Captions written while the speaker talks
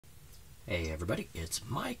Hey everybody, it's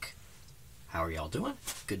Mike. How are y'all doing?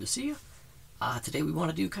 Good to see you. Today we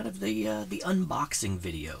want to do kind of the unboxing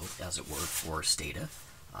video, as it were, for Stata.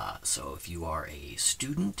 So if you are a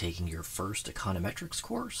student taking your first Econometrics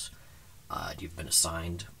course, you've been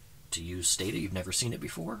assigned to use Stata, you've never seen it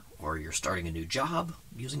before, or you're starting a new job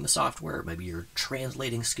using the software, maybe you're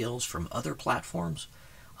translating skills from other platforms,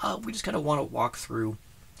 we just kind of want to walk through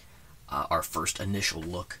our first initial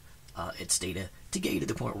look at Stata to get you to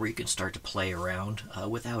the point where you can start to play around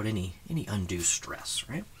without any undue stress,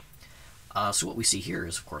 right? So what we see here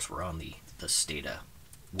is, of course, we're on the Stata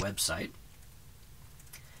website.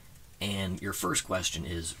 And your first question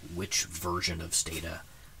is, which version of Stata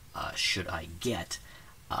should I get?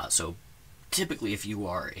 So typically, if you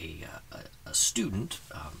are a student,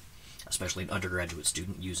 especially an undergraduate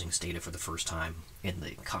student using Stata for the first time in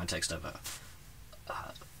the context of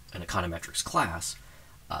an econometrics class,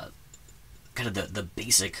 kind of the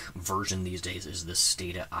basic version these days is the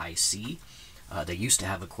Stata IC. They used to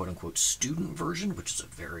have a quote-unquote student version, which is a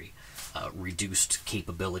very reduced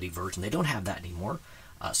capability version. They don't have that anymore.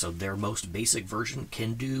 So their most basic version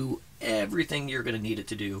can do everything you're going to need it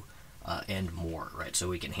to do and more, right? So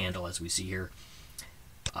we can handle, as we see here,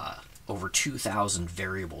 over 2,000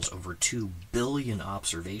 variables, over 2 billion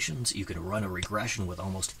observations. You can run a regression with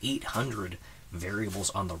almost 800 variables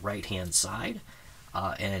on the right-hand side.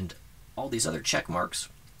 And all these other check marks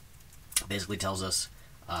basically tells us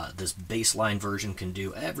this baseline version can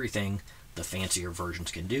do everything the fancier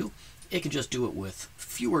versions can do. It can just do it with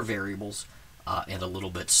fewer variables and a little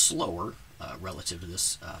bit slower relative to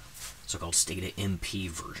this so-called Stata MP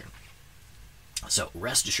version. So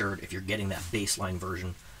rest assured, if you're getting that baseline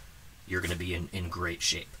version, you're going to be in great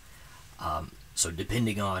shape. So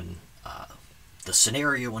depending on the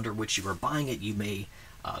scenario under which you are buying it, you may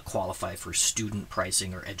qualify for student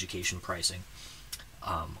pricing or education pricing.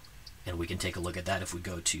 And we can take a look at that if we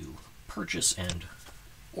go to purchase and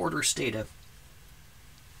order Stata.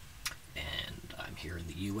 And I'm here in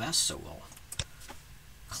the US, so we'll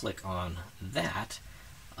click on that.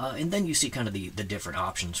 And then you see kind of the different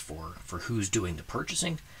options for who's doing the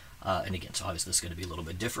purchasing. And again, so obviously this is going to be a little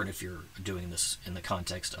bit different if you're doing this in the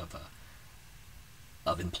context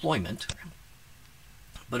of employment.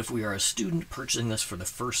 But if we are a student purchasing this for the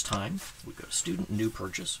first time, we go to Student, New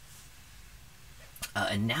Purchase.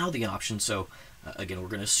 And now the option, so again, we're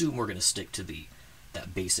going to assume we're going to stick to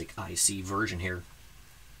that basic IC version here.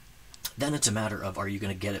 Then it's a matter of, are you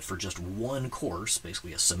going to get it for just one course,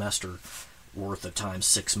 basically a semester worth of time,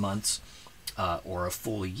 6 months, or a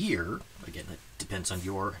full year? Again, it depends on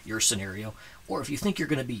your scenario. Or if you think you're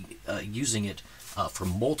going to be using it for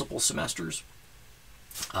multiple semesters,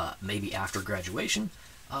 maybe after graduation,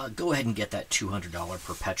 go ahead and get that $200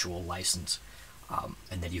 perpetual license,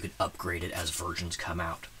 and then you can upgrade it as versions come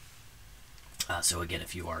out. So again,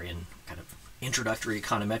 if you are in kind of introductory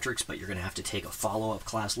econometrics, but you're going to have to take a follow-up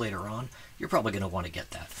class later on, you're probably going to want to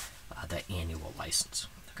get that annual license.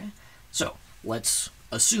 Okay, so let's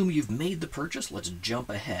assume you've made the purchase. Let's jump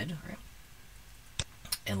ahead, right?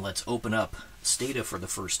 And let's open up Stata for the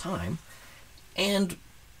first time, and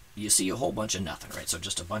you see a whole bunch of nothing, right? So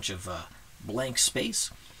just a bunch of blank space.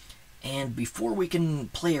 And before we can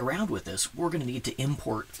play around with this, we're going to need to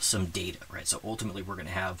import some data, right? So ultimately, we're going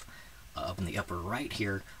to have up in the upper right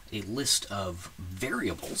here a list of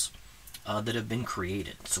variables that have been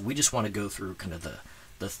created. So we just want to go through kind of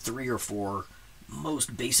the 3 or 4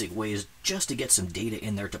 most basic ways just to get some data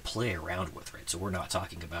in there to play around with, right? So we're not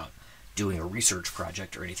talking about doing a research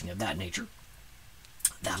project or anything of that nature.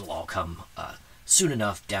 That'll all come soon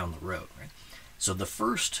enough down the road, right? So the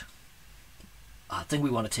first thing we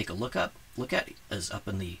want to take a look at is up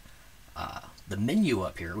in the menu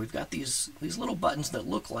up here. We've got these little buttons that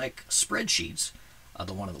look like spreadsheets.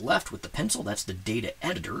 The one on the left with the pencil, that's the data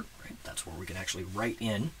editor, right? That's where we can actually write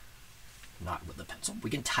in, not with the pencil, we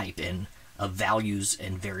can type in values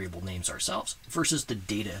and variable names ourselves, versus the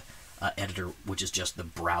data editor, which is just the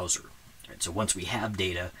browser. Right? So once we have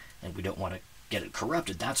data and we don't want to get it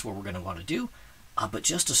corrupted, that's what we're going to want to do. But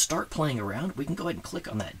just to start playing around, we can go ahead and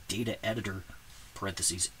click on that data editor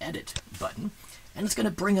parentheses edit button, and it's going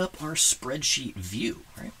to bring up our spreadsheet view,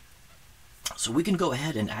 right? So we can go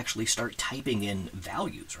ahead and actually start typing in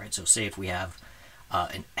values, right? So say if we have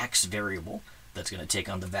an X variable that's going to take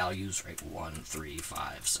on the values, right, 1, 3,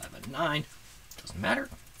 5, 7, 9, doesn't matter,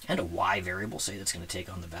 and a Y variable, say that's going to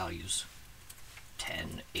take on the values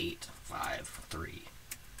 10, 8, 5, 3,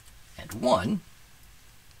 and 1.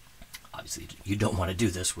 Obviously, you don't want to do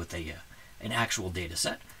this with an actual data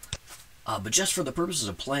set. But just for the purposes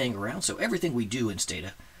of playing around, so everything we do in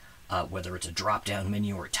Stata, whether it's a drop-down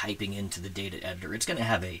menu or typing into the data editor, it's going to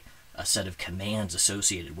have a a set of commands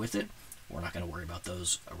associated with it. We're not going to worry about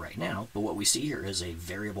those right now, but what we see here is a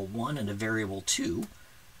variable 1 and a variable 2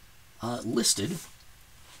 listed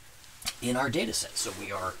in our data set. So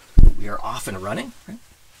we are off and running. Right?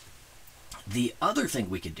 The other thing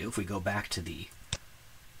we can do, if we go back to the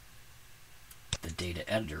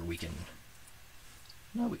data editor, we can,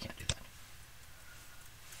 no, we can't do that.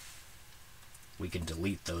 We can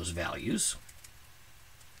delete those values,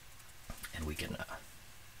 and we can,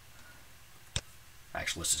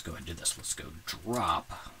 actually, let's just go ahead and do this. Let's go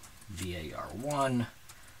drop var1,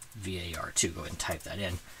 var2, go ahead and type that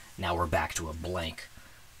in. Now we're back to a blank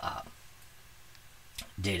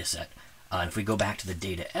data set. And if we go back to the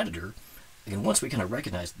data editor, again, once we kind of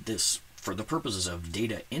recognize this, for the purposes of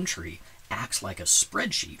data entry, acts like a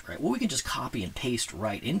spreadsheet, right? Well, we can just copy and paste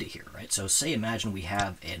right into here, right? So say, imagine we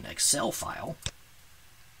have an Excel file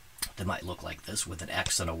that might look like this with an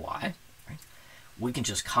X and a Y, right? We can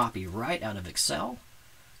just copy right out of Excel,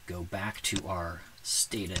 go back to our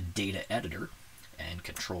Stata data editor, and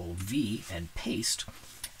Control V and paste,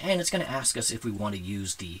 and it's going to ask us if we want to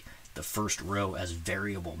use the first row as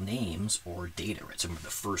variable names or data, right? So remember, the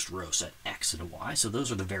first row set X and Y, so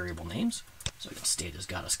those are the variable names. So again, Stata's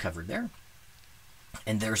got us covered there.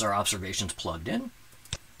 And there's our observations plugged in.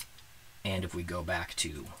 And if we go back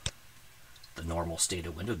to the normal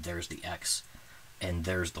Stata window, there's the X and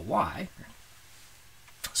there's the Y.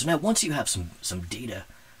 So now once you have some data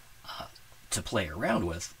to play around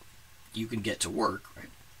with, you can get to work, right?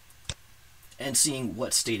 And seeing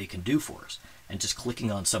what Stata can do for us. And just clicking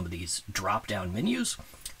on some of these drop-down menus,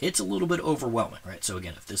 it's a little bit overwhelming, right? So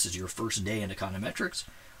again, if this is your first day in Econometrics,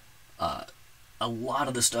 a lot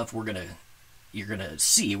of the stuff you're gonna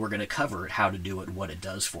see, we're gonna cover how to do it, what it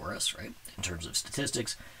does for us, right? In terms of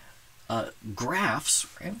statistics, graphs,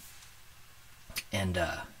 right? And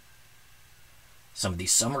some of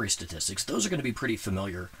these summary statistics, those are going to be pretty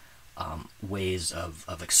familiar ways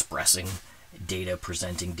of expressing data,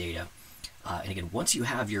 presenting data. And again, once you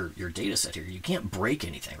have your data set here, you can't break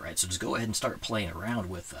anything, right? So just go ahead and start playing around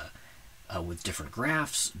with different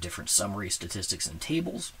graphs, different summary statistics and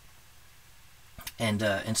tables, and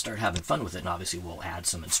start having fun with it. And obviously, we'll add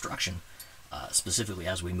some instruction specifically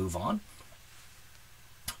as we move on.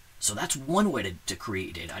 So that's one way to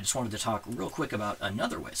create data. I just wanted to talk real quick about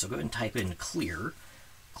another way. So go ahead and type in clear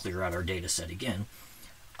out our data set again.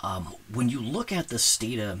 When you look at the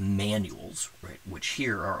Stata manuals, right, which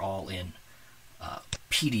here are all in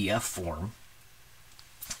PDF form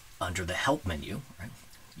under the help menu, right?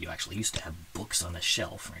 You actually used to have books on a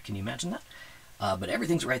shelf, right? Can you imagine that? But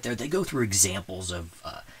everything's right there. They go through examples of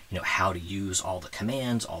how to use all the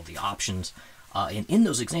commands, all the options, and in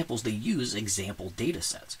those examples they use example data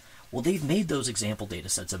sets. Well, they've made those example data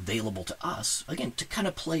sets available to us, again, to kind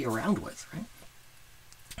of play around with, right?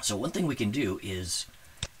 So one thing we can do is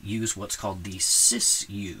use what's called the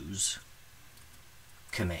sysuse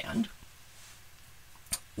command,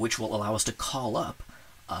 which will allow us to call up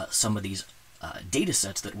some of these data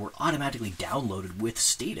sets that were automatically downloaded with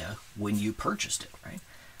Stata when you purchased it, right?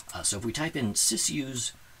 So if we type in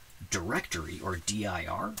sysuse directory, or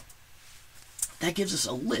dir, that gives us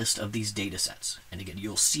a list of these data sets. And again,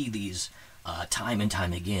 you'll see these time and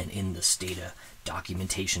time again in the Stata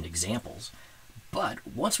documentation examples. But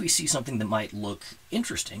once we see something that might look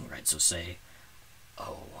interesting, right? So say,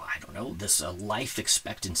 oh, I don't know, this life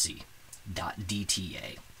expectancy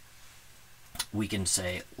 .dta. We can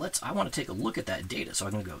say, I want to take a look at that data. So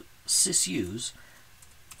I'm going to go sysuse,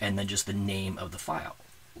 and then just the name of the file,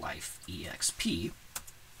 lifeexp,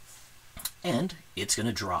 and it's going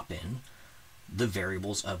to drop in the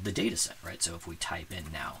variables of the data set, right? So if we type in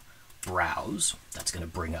now browse, that's going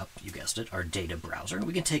to bring up, you guessed it, our data browser, and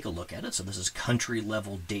we can take a look at it. So this is country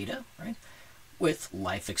level data, right, with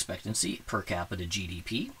life expectancy, per capita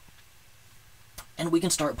GDP, and we can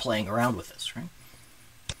start playing around with this, right?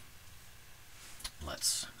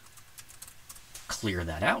 Let's clear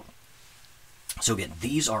that out. So again,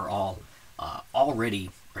 these are all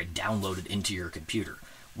already downloaded into your computer.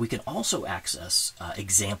 We can also access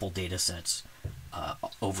example data sets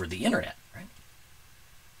over the internet, right?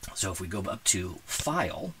 So if we go up to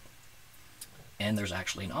File, and there's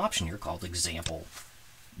actually an option here called Example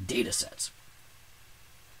Datasets.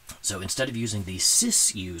 So instead of using the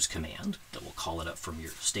sysuse command that will call it up from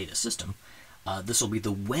your Stata system, this will be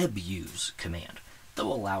the webuse command that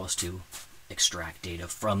will allow us to extract data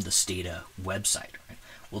from the Stata website. Right?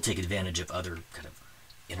 We'll take advantage of other kind of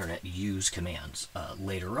internet use commands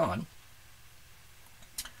later on.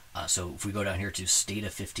 So if we go down here to Stata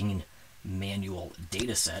 15 manual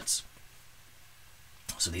data sets,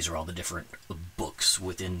 so these are all the different books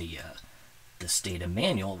within the the Stata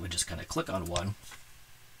manual, we just kind of click on one,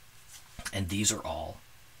 and these are all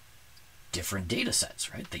different data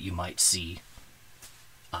sets, right, that you might see,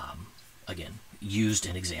 again, used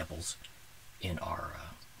in examples in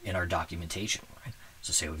our documentation, right?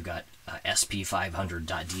 So say we've got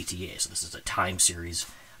SP500.DTA, so this is a time series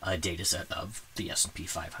data set of the S&P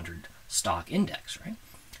 500 stock index, right?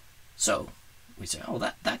 So we say, oh,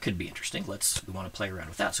 that could be interesting. We want to play around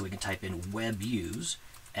with that. So we can type in webuse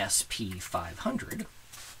SP500,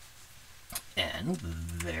 and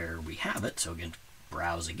there we have it. So again,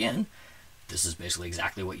 browse again. This is basically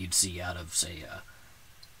exactly what you'd see out of, say,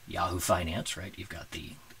 Yahoo Finance, right? You've got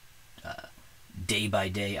the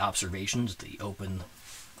day-by-day observations, the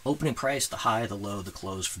opening price, the high, the low, the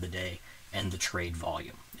close for the day, and the trade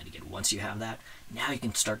volume. And again, once you have that, now you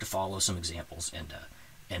can start to follow some examples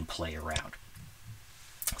and play around.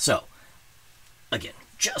 So, again,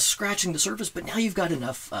 just scratching the surface, but now you've got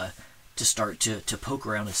enough to start to poke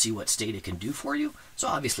around and see what Stata can do for you. So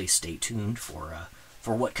obviously stay tuned for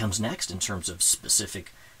what comes next in terms of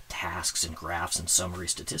specific tasks and graphs and summary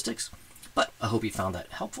statistics. But I hope you found that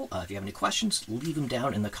helpful. If you have any questions, leave them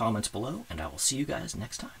down in the comments below, and I will see you guys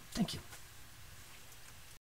next time. Thank you.